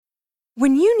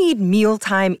When you need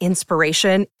mealtime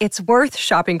inspiration, it's worth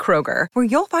shopping Kroger, where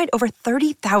you'll find over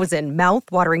 30,000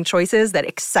 mouth-watering choices that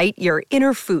excite your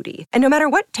inner foodie. And no matter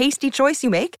what tasty choice you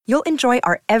make, you'll enjoy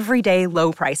our everyday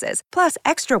low prices, plus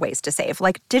extra ways to save,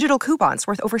 like digital coupons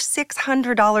worth over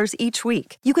 $600 each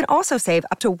week. You can also save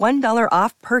up to $1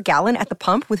 off per gallon at the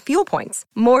pump with fuel points.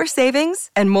 More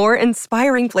savings and more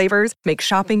inspiring flavors make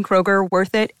shopping Kroger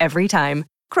worth it every time.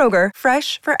 Kroger,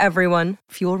 fresh for everyone.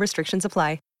 Fuel restrictions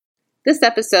apply. This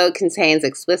episode contains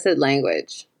explicit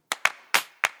language.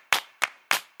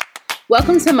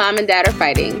 Welcome to Mom and Dad Are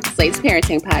Fighting, Slate's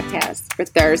parenting podcast for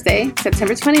Thursday,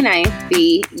 September 29th,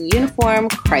 the Uniform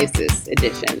Crisis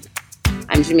Edition.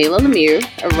 I'm Jamilah Lemieux,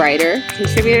 a writer,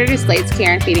 contributor to Slate's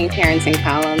Care and Feeding Parenting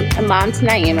column, a mom to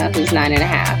Naima, who's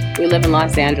 9.5. We live in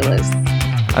Los Angeles.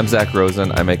 I'm Zach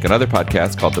Rosen. I make another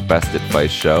podcast called The Best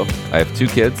Advice Show. I have 2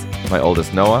 kids. My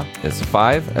oldest, Noah, is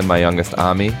 5, and my youngest,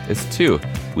 Ami, is 2.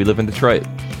 We live in Detroit.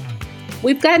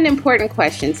 We've got an important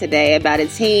question today about a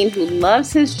teen who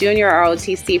loves his junior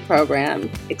ROTC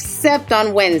program, except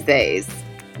on Wednesdays,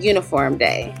 Uniform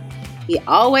Day. He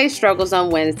always struggles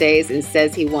on Wednesdays and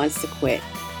says he wants to quit.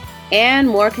 And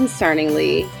more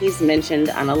concerningly, he's mentioned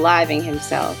unaliving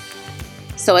himself.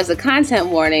 So as a content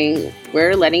warning,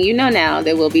 we're letting you know now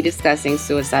that we'll be discussing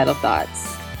suicidal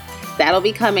thoughts. That'll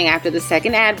be coming after the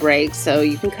second ad break, so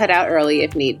you can cut out early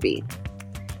if need be.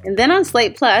 And then on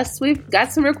Slate Plus, we've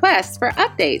got some requests for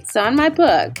updates on my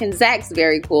book and Zach's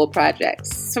very cool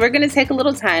projects. So we're going to take a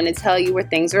little time to tell you where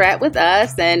things are at with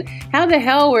us and how the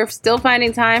hell we're still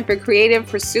finding time for creative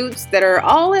pursuits that are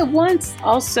all at once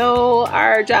also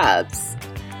our jobs.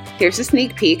 Here's a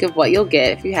sneak peek of what you'll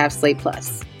get if you have Slate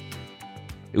Plus.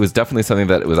 It was definitely something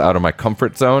that was out of my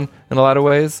comfort zone in a lot of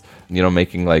ways,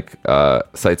 making like a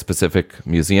site-specific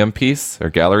museum piece or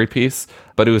gallery piece,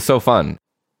 but it was so fun.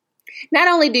 Not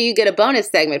only do you get a bonus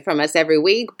segment from us every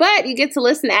week, but you get to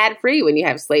listen ad-free when you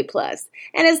have Slate Plus.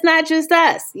 And it's not just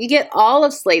us. You get all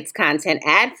of Slate's content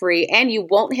ad-free, and you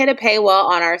won't hit a paywall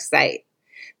on our site.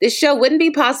 This show wouldn't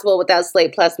be possible without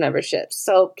Slate Plus memberships,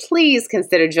 so please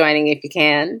consider joining if you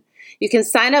can. You can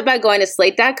sign up by going to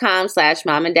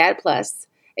slate.com/momanddadplus.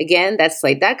 Again, that's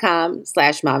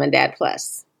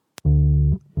slate.com/momanddadplus.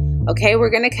 Okay, we're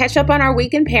going to catch up on our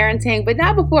week in parenting, but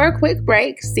not before a quick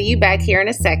break. See you back here in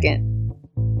a second.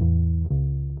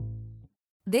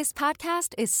 This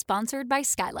podcast is sponsored by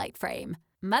Skylight Frame.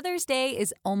 Mother's Day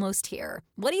is almost here.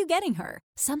 What are you getting her?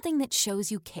 Something that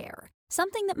shows you care.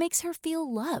 Something that makes her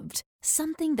feel loved.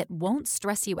 Something that won't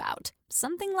stress you out.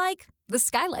 Something like the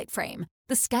Skylight Frame.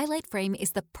 The Skylight Frame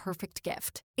is the perfect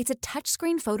gift. It's a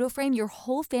touchscreen photo frame your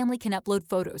whole family can upload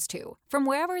photos to, from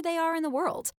wherever they are in the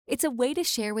world. It's a way to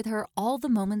share with her all the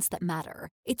moments that matter.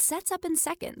 It sets up in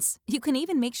seconds. You can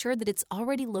even make sure that it's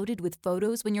already loaded with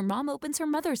photos when your mom opens her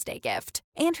Mother's Day gift.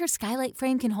 And her Skylight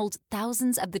Frame can hold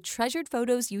thousands of the treasured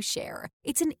photos you share.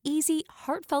 It's an easy,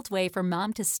 heartfelt way for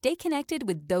mom to stay connected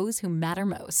with those who matter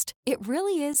most. It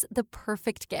really is the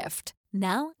perfect gift.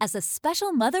 Now, as a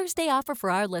special Mother's Day offer for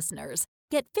our listeners,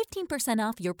 get 15%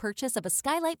 off your purchase of a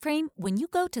Skylight Frame when you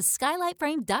go to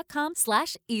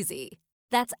skylightframe.com/easy.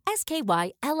 That's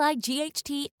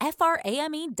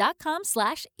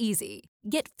SKYLIGHTFRAME.com/easy.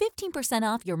 Get 15%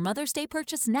 off your Mother's Day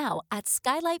purchase now at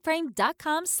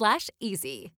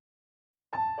skylightframe.com/easy.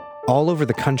 All over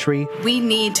the country, we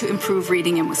need to improve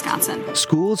reading in Wisconsin.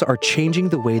 Schools are changing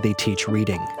the way they teach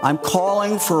reading. I'm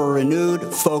calling for a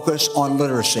renewed focus on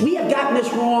literacy. We have gotten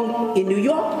this wrong in New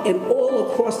York and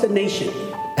all across the nation.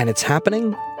 And it's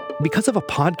happening because of a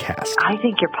podcast. I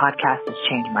think your podcast has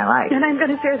changed my life. And I'm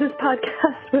going to share this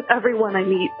podcast with everyone I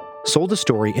meet. Sold a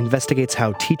Story investigates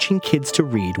how teaching kids to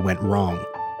read went wrong.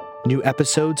 New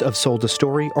episodes of Sold a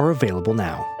Story are available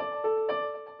now.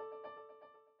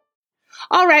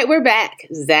 All right, we're back.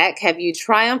 Zach, have you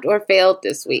triumphed or failed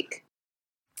this week?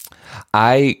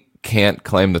 I can't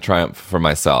claim the triumph for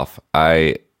myself.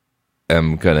 I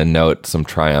am going to note some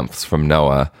triumphs from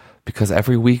Noah because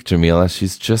every week, Jamilah,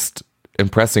 she's just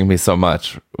impressing me so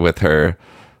much with her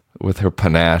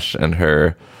panache and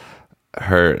her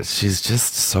she's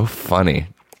just so funny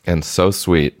and so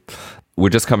sweet. We're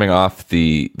just coming off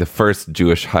the first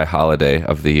Jewish high holiday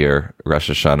of the year, Rosh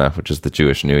Hashanah, which is the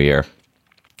Jewish New Year.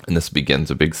 And this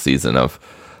begins a big season of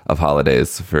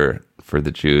holidays for the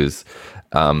Jews.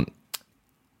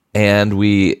 And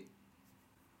we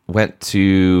went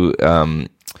to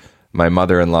my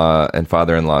mother-in-law and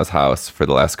father-in-law's house for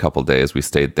the last couple days. We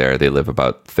stayed there. They live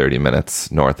about 30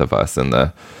 minutes north of us in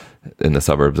the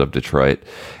suburbs of Detroit.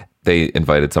 They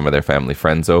invited some of their family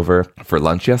friends over for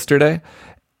lunch yesterday.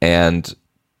 And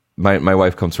my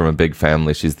wife comes from a big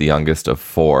family. She's the youngest of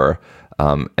 4.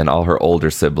 and all her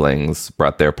older siblings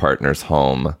brought their partners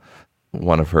home.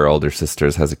 One of her older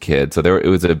sisters has a kid. So it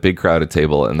was a big crowded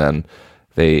table, and then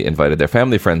they invited their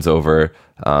family friends over,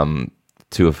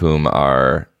 2 of whom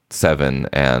are 7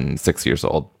 and 6 years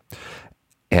old.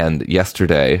 And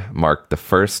yesterday marked the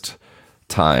first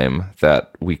time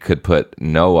that we could put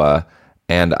Noah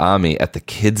and Ami at the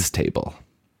kids' table.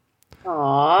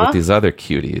 Aww. With these other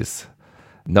cuties.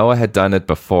 Noah had done it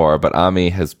before, but Ami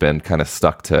has been kind of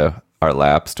stuck to our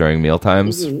laps during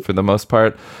mealtimes for the most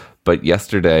part. But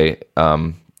yesterday,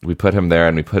 we put him there,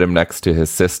 and we put him next to his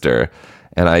sister.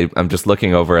 And I'm just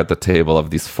looking over at the table of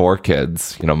these 4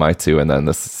 kids, my 2, and then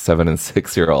this 7 and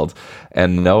 6 year old.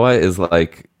 And Noah is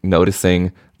like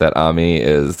noticing that Ami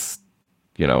is,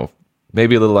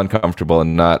 maybe a little uncomfortable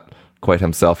and not quite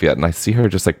himself yet. And I see her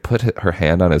just like put her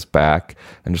hand on his back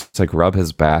and just like rub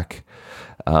his back.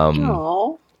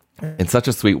 In such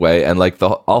a sweet way. And like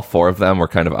all 4 of them were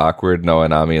kind of awkward. Noah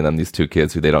and Ami, and then these 2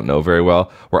 kids who they don't know very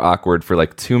well were awkward for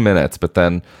like 2 minutes. But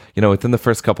then, within the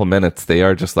first couple minutes, they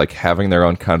are just like having their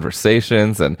own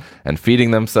conversations and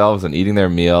feeding themselves and eating their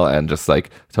meal, and just like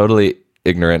totally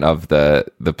ignorant of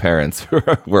the parents who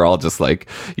were all just like,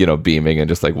 beaming and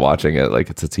just like watching it like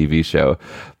it's a TV show.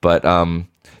 But,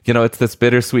 it's this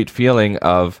bittersweet feeling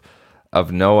of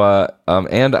Noah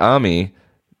and Ami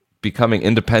becoming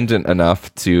independent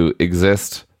enough to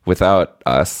exist without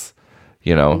us,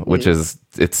 which is,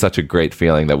 it's such a great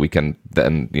feeling that we can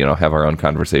then, have our own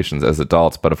conversations as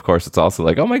adults. But of course, it's also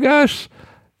like, oh my gosh,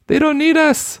 they don't need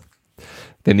us.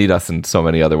 They need us in so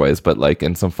many other ways, but like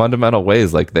in some fundamental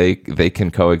ways, like they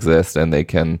can coexist and they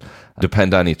can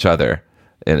depend on each other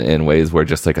in ways where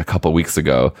just like a couple weeks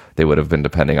ago, they would have been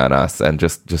depending on us. And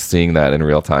just seeing that in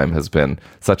real time has been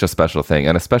such a special thing.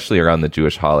 And especially around the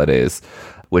Jewish holidays,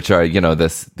 which are,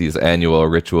 these annual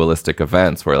ritualistic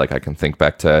events where like I can think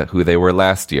back to who they were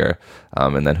last year,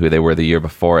 and then who they were the year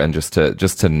before. And just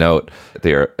to note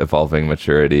their evolving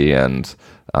maturity and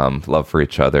love for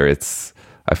each other.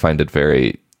 I find it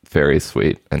very, very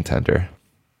sweet and tender.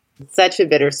 Such a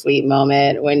bittersweet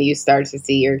moment when you start to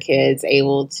see your kids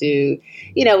able to,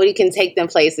 when you can take them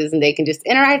places and they can just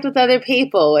interact with other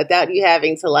people without you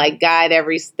having to like guide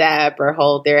every step or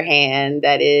hold their hand.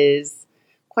 That is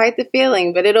quite the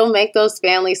feeling, but it'll make those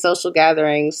family social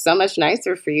gatherings so much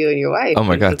nicer for you and your wife. Oh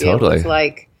my God, totally. To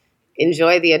like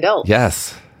enjoy the adults.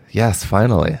 Yes,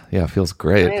 finally. Yeah, it feels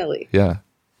great. Finally. Yeah.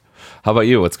 How about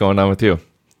you? What's going on with you?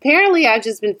 Apparently, I've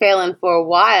just been failing for a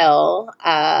while.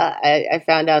 I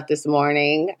found out this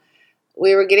morning.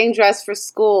 We were getting dressed for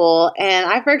school, and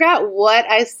I forgot what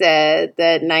I said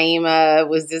that Naima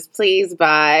was displeased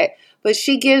by, but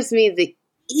she gives me the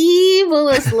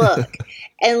evilest look.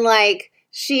 And like,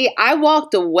 I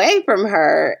walked away from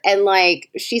her, and like,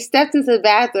 she stepped into the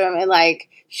bathroom, and like,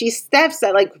 she steps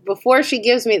at like, before she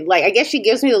gives me, like, I guess she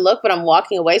gives me the look, but I'm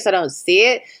walking away so I don't see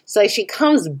it. So like, she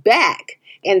comes back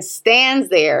and stands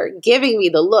there giving me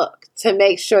the look to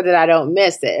make sure that I don't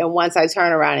miss it. And once I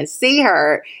turn around and see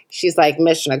her, she's like,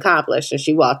 mission accomplished, and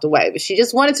she walked away. But she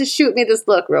just wanted to shoot me this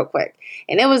look real quick.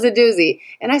 And it was a doozy.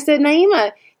 And I said,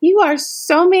 Naima, you are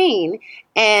so mean.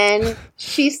 And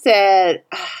she said,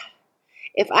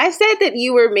 if I said that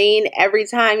you were mean every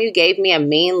time you gave me a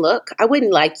mean look, I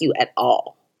wouldn't like you at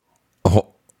all. Oh.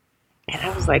 And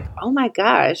I was like, oh my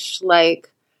gosh, like,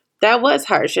 that was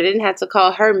harsh. I didn't have to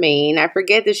call her mean. I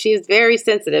forget that she's very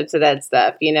sensitive to that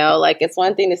stuff, Like, it's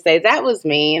one thing to say that was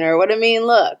mean or what a mean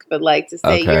look, but like to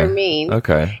say you're mean,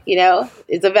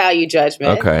 it's a value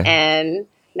judgment. Okay. And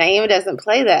Naima doesn't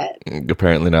play that.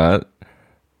 Apparently not.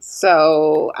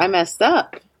 So I messed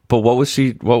up. But what was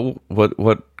she?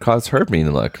 What caused her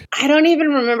mean look? I don't even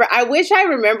remember. I wish I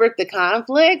remembered the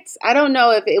conflict. I don't know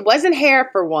if it wasn't hair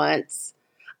for once.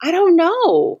 I don't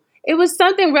know. It was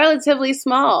something relatively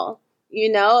small,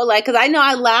 because I know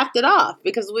I laughed it off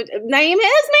because Naima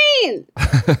is mean.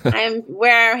 I am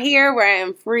where I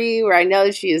am free, where I know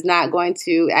that she is not going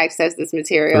to access this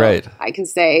material. Right. I can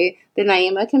say that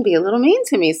Naima can be a little mean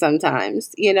to me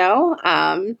sometimes, and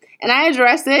I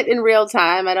address it in real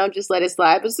time. I don't just let it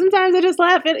slide, but sometimes I just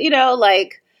laugh at,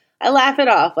 I laugh it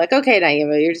off. Like, okay,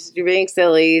 Naima, you're being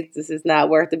silly. This is not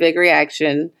worth the big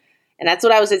reaction. And that's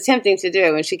what I was attempting to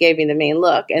do when she gave me the mean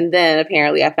look. And then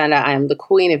apparently I found out I am the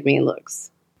queen of mean looks.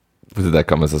 Did that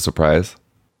come as a surprise?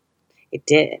 It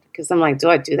did. Because I'm like, do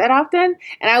I do that often?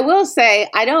 And I will say,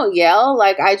 I don't yell.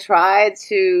 Like, I try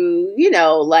to,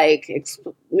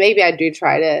 maybe I do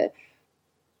try to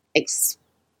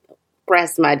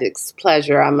express my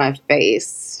displeasure on my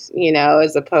face,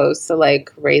 as opposed to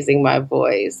like raising my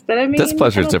voice. But I mean,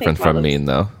 displeasure is different from mean,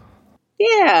 though.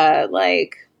 Yeah,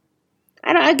 like,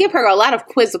 I give her a lot of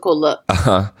quizzical looks.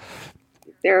 Uh-huh.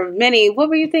 There are many. What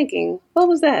were you thinking? What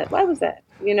was that? Why was that?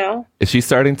 You know? Is she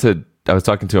starting to... I was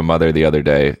talking to a mother the other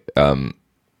day.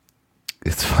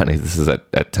 It's funny. This is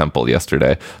at Temple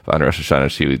yesterday on Rosh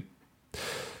Hashanah.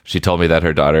 She told me that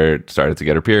her daughter started to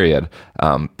get her period.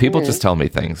 People just tell me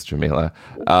things, Jamila.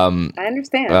 I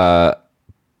understand.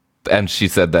 And she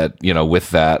said that,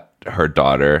 with that, her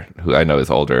daughter, who I know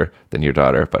is older than your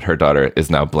daughter, but her daughter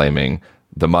is now blaming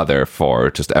the mother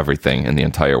for just everything in the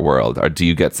entire world. Or do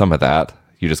you get some of that?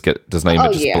 You just get... Does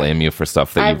Naima just blame you for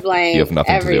stuff that you have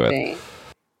nothing to do with?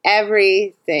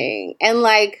 Everything. And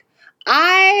like,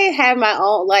 I have my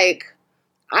own, like,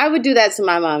 I would do that to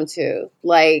my mom too.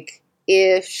 Like,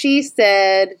 if she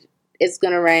said it's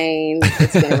going to rain,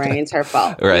 it's going to rain, it's her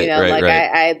fault. Right,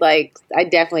 right. I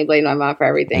definitely blame my mom for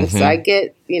everything. So I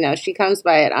get, she comes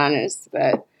by it honest,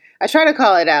 but I try to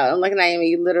call it out. I'm like, Naima,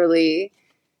 you literally,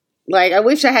 like, I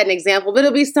wish I had an example, but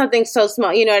it'll be something so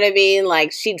small. You know what I mean?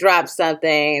 Like, she dropped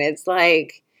something and it's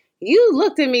like, you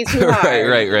looked at me too hard.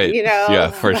 Right. Yeah,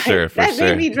 for sure. That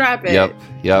made me drop it.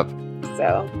 Yep.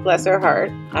 So, bless her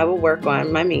heart. I will work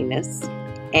on my meanness.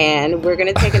 And we're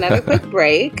going to take another quick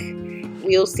break.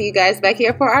 We'll see you guys back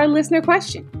here for our listener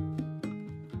question.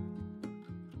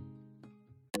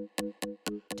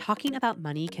 Talking about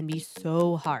money can be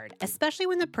so hard, especially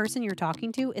when the person you're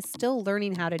talking to is still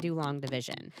learning how to do long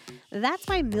division. That's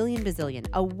why Million Bazillion,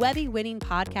 a Webby-winning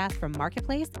podcast from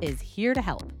Marketplace, is here to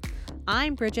help.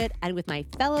 I'm Bridget, and with my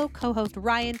fellow co-host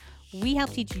Ryan, we help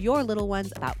teach your little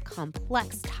ones about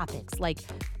complex topics like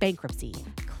bankruptcy,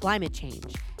 climate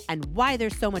change, and why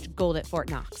there's so much gold at Fort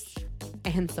Knox,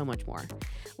 and so much more.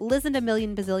 Listen to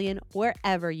Million Bazillion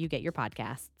wherever you get your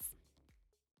podcasts.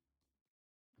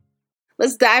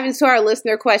 Let's dive into our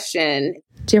listener question.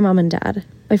 Dear Mom and Dad,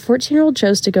 my 14-year-old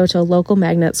chose to go to a local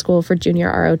magnet school for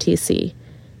junior ROTC.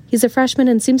 He's a freshman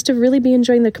and seems to really be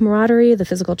enjoying the camaraderie, the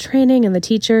physical training, and the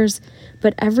teachers.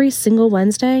 But every single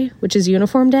Wednesday, which is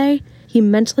uniform day, he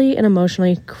mentally and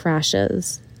emotionally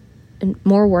crashes. And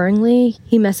more worryingly,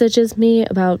 he messages me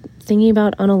about thinking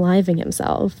about unaliving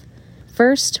himself.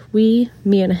 First, me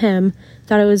and him,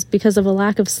 thought it was because of a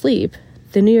lack of sleep.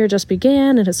 The new year just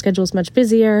began and his schedule was much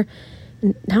busier.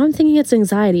 And now I'm thinking it's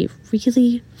anxiety,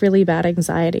 really, really bad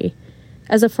anxiety.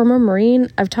 As a former Marine,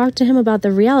 I've talked to him about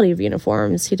the reality of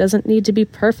uniforms. He doesn't need to be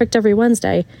perfect every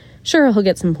Wednesday. Sure, he'll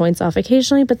get some points off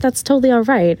occasionally, but that's totally all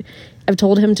right. I've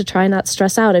told him to try not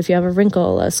stress out if you have a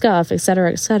wrinkle, a scuff,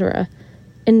 etc., etc.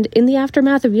 And in the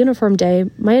aftermath of uniform day,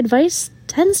 my advice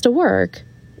tends to work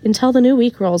until the new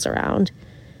week rolls around.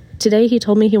 Today, he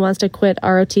told me he wants to quit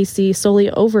ROTC solely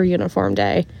over uniform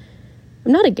day.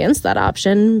 I'm not against that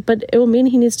option, but it will mean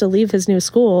he needs to leave his new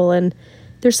school, and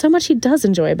there's so much he does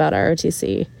enjoy about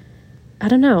ROTC. I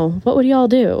don't know. What would y'all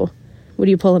do? Would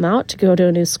you pull him out to go to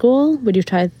a new school? Would you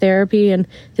try therapy and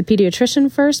the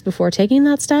pediatrician first before taking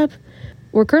that step?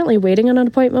 We're currently waiting on an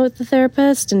appointment with the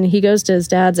therapist, and he goes to his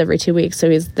dad's every 2 weeks, so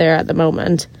he's there at the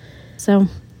moment. So,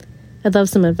 I'd love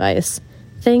some advice.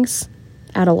 Thanks.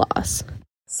 At a loss.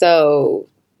 So,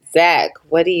 Zach,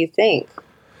 what do you think?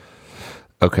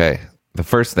 Okay. The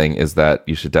first thing is that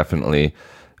you should definitely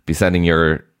be sending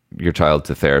your child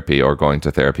to therapy or going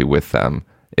to therapy with them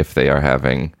if they are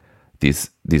having these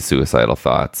suicidal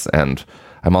thoughts. And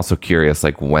I'm also curious,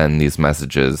 like, when these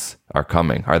messages are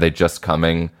coming. Are they just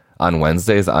coming on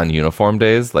Wednesdays on uniform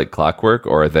days, like clockwork,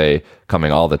 or are they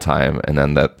coming all the time? And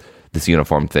then this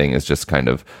uniform thing is just kind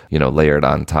of, layered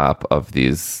on top of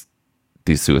these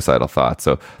suicidal thoughts.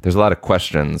 So there's a lot of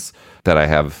questions that I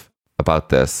have about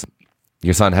this.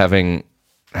 Your son having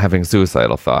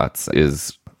suicidal thoughts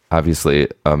is obviously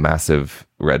a massive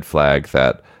red flag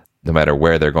that no matter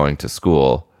where they're going to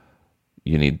school,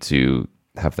 you need to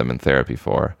have them in therapy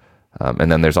for.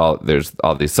 And then there's all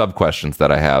these sub questions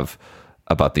that I have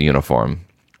about the uniform.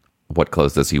 What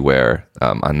clothes does he wear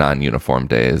on non-uniform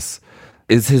days?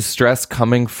 Is his stress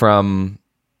coming from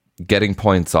getting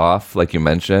points off, like you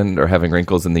mentioned, or having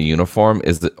wrinkles in the uniform?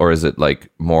 Is it like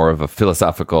more of a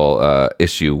philosophical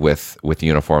issue with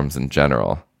uniforms in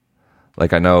general?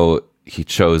 Like, I know he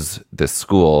chose this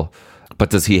school, but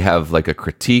does he have like a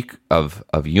critique of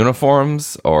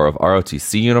uniforms or of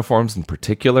ROTC uniforms in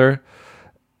particular?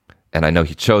 And I know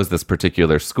he chose this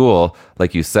particular school,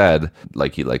 like you said,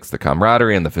 like he likes the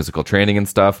camaraderie and the physical training and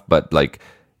stuff, but like,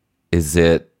 is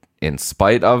it in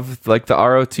spite of like the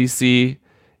ROTC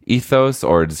ethos,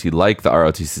 or does he like the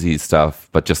ROTC stuff,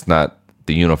 but just not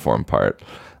the uniform part?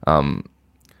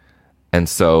 And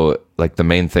so like the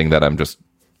main thing that I'm just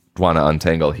want to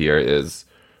untangle here is,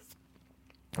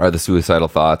 are the suicidal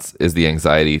thoughts, is the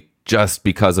anxiety just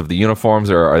because of the uniforms,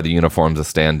 or are the uniforms a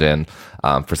stand-in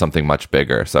for something much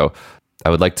bigger? So I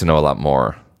would like to know a lot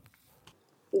more.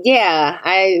 Yeah,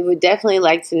 I would definitely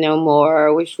like to know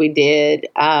more. Wish we did.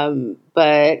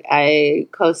 But I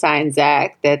co-sign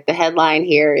Zach that the headline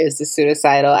here is the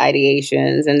suicidal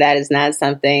ideations, and that is not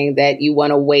something that you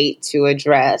want to wait to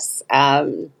address.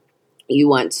 You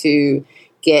want to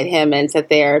get him into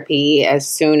therapy as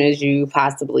soon as you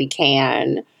possibly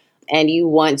can. And you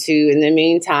want to, in the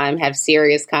meantime, have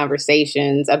serious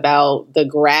conversations about the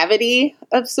gravity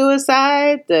of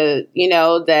suicide,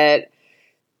 that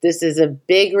this is a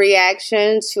big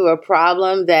reaction to a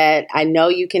problem that I know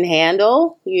you can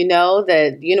handle. You know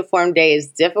that Uniform Day is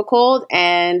difficult.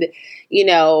 And,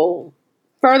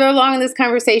 further along in this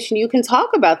conversation, you can talk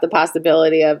about the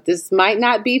possibility of this might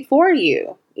not be for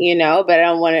you,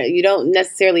 but you don't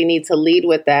necessarily need to lead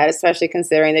with that, especially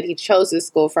considering that he chose this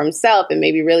school for himself and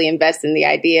maybe really invest in the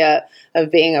idea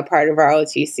of being a part of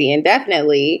ROTC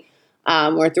indefinitely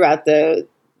or throughout the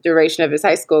duration of his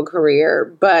high school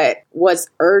career. But what's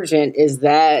urgent is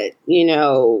that,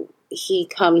 he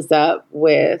comes up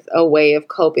with a way of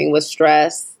coping with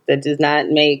stress that does not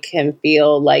make him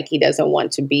feel like he doesn't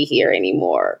want to be here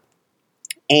anymore.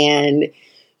 And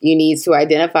you need to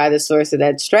identify the source of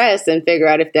that stress and figure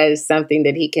out if that is something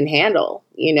that he can handle,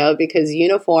 because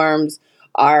uniforms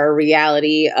are a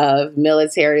reality of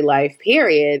military life,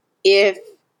 period. If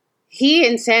he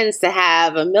intends to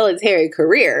have a military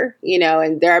career,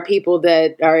 and there are people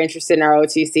that are interested in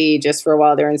ROTC just for a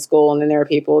while they're in school. And then there are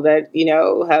people that,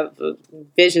 have a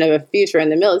vision of a future in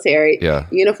the military. Yeah.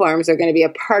 Uniforms are going to be a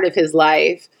part of his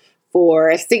life for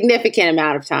a significant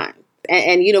amount of time.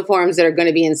 And uniforms that are going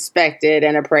to be inspected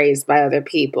and appraised by other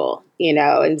people,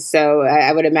 And so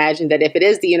I would imagine that if it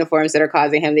is the uniforms that are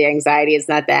causing him the anxiety, it's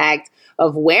not the act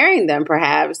of wearing them,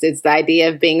 perhaps. It's the idea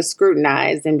of being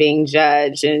scrutinized and being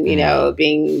judged and,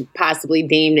 being possibly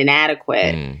deemed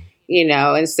inadequate,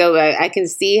 And so I can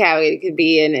see how it could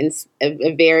be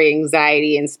a very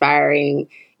anxiety-inspiring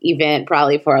event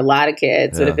probably for a lot of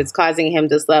kids. Yeah. But if it's causing him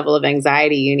this level of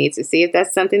anxiety, you need to see if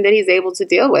that's something that he's able to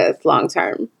deal with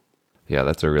long-term. Yeah,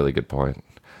 that's a really good point.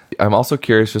 I'm also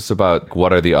curious just about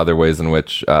what are the other ways in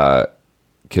which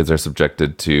kids are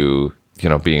subjected to,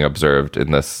 being observed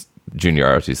in this junior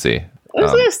ROTC. I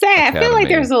was going to say, I feel like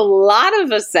there's a lot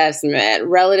of assessment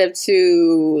relative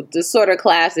to the sort of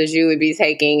classes you would be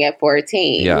taking at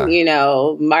 14.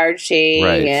 Yeah. Marching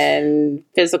and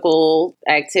physical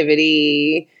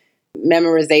activity,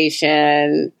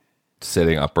 memorization,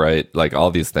 sitting upright, like all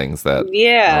these things that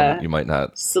you might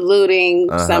not. Saluting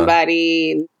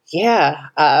somebody. Yeah.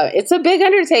 It's a big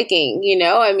undertaking,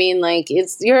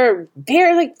 you're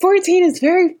very 14 is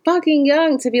very fucking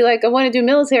young to be like, I want to do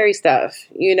military stuff,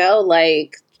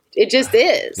 it just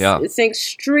is. Yeah. It's an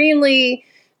extremely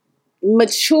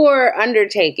mature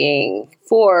undertaking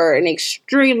for an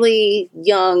extremely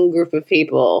young group of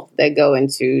people that go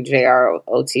into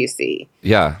JROTC.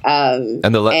 Yeah. And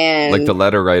the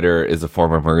letter writer is a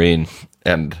former Marine.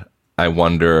 And I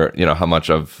wonder, how much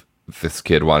of this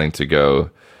kid wanting to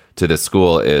go to this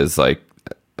school is like,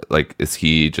 is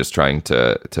he just trying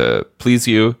to please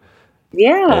you?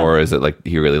 Yeah. Or is it like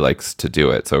he really likes to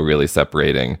do it? So really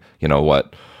separating,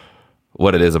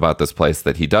 what it is about this place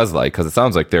that he does like, because it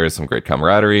sounds like there is some great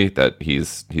camaraderie, that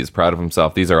he's proud of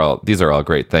himself. These are all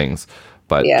great things,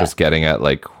 but just getting at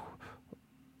like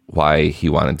why he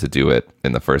wanted to do it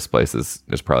in the first place is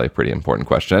probably a pretty important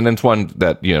question. And it's one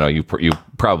that, you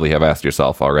probably have asked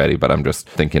yourself already, but I'm just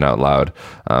thinking out loud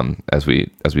as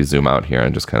we zoom out here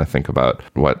and just kind of think about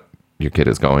what your kid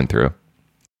is going through.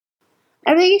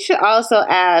 I think you should also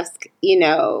ask,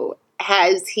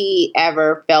 has he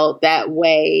ever felt that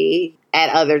way at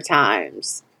other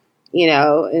times?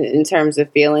 In terms of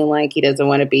feeling like he doesn't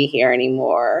want to be here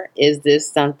anymore. Is this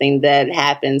something that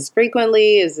happens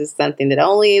frequently? Is this something that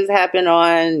only has happened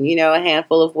on, a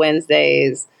handful of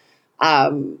Wednesdays?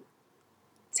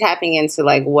 Tapping into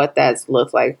like what that's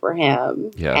looked like for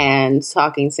him and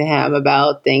talking to him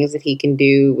about things that he can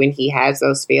do when he has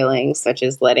those feelings, such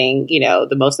as letting,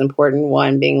 the most important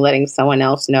one being letting someone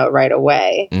else know right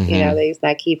away, that he's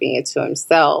not keeping it to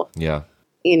himself. Yeah.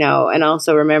 And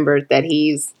also remember that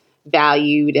he's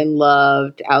valued and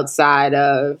loved outside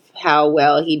of how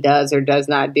well he does or does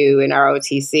not do in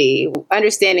ROTC.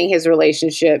 Understanding his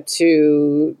relationship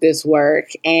to this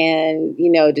work and,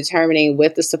 determining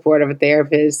with the support of a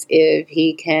therapist if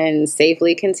he can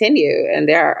safely continue. And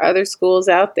there are other schools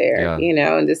out there,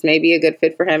 and this may be a good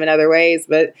fit for him in other ways.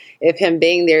 But if him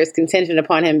being there is contingent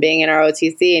upon him being in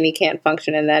ROTC and he can't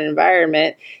function in that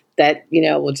environment, that,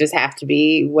 will just have to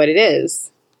be what it is.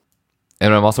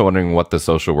 And I'm also wondering what the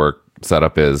social work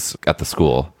setup is at the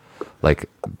school. Like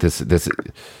this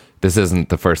this isn't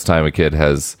the first time a kid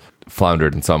has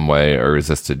floundered in some way or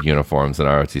resisted uniforms in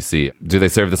ROTC. Do they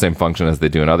serve the same function as they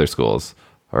do in other schools?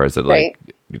 Or is it like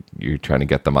you're trying to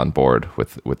get them on board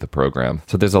with the program?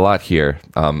 So there's a lot here,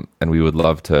 and we would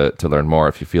love to learn more.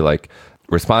 If you feel like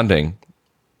responding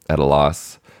at a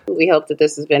loss, we hope that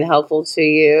this has been helpful to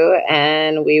you,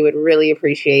 and we would really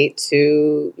appreciate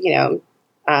to,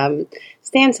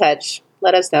 stay in touch.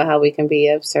 Let us know how we can be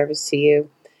of service to you.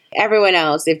 Everyone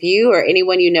else, if you or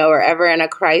anyone you know are ever in a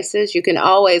crisis, you can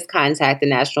always contact the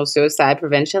National Suicide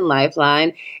Prevention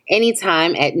Lifeline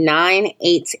anytime at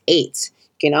 988.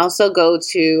 You can also go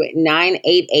to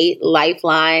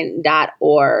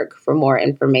 988lifeline.org for more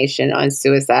information on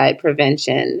suicide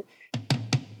prevention.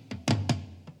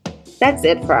 That's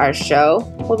it for our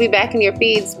show. We'll be back in your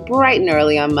feeds bright and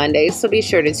early on Mondays, so be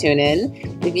sure to tune in.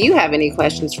 If you have any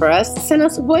questions for us, send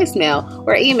us a voicemail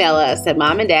or email us at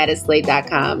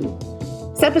momanddad@slate.com.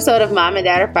 This episode of Mom and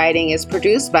Dad Are Fighting is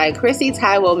produced by Chrissy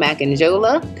Taiwo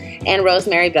Macanjola and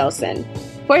Rosemary Belson.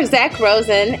 For Zach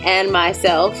Rosen and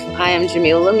myself, I am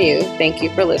Jamila Lemieux. Thank you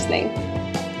for listening.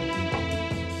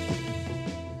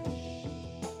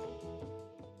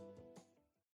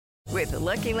 With the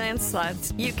Lucky Land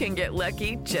Slots, you can get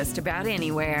lucky just about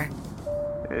anywhere.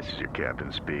 This is your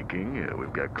captain speaking.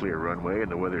 We've got clear runway and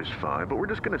the weather's fine, but we're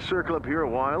just going to circle up here a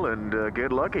while and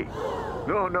get lucky.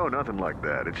 No, nothing like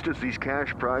that. It's just these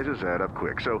cash prizes add up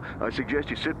quick. So I suggest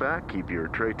you sit back, keep your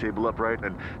tray table upright,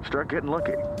 and start getting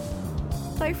lucky.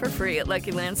 Play for free at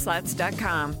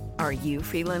LuckyLandSlots.com. Are you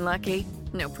feeling lucky?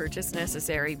 No purchase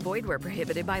necessary. Void where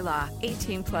prohibited by law.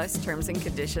 18+ terms and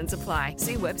conditions apply.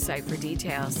 See website for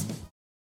details.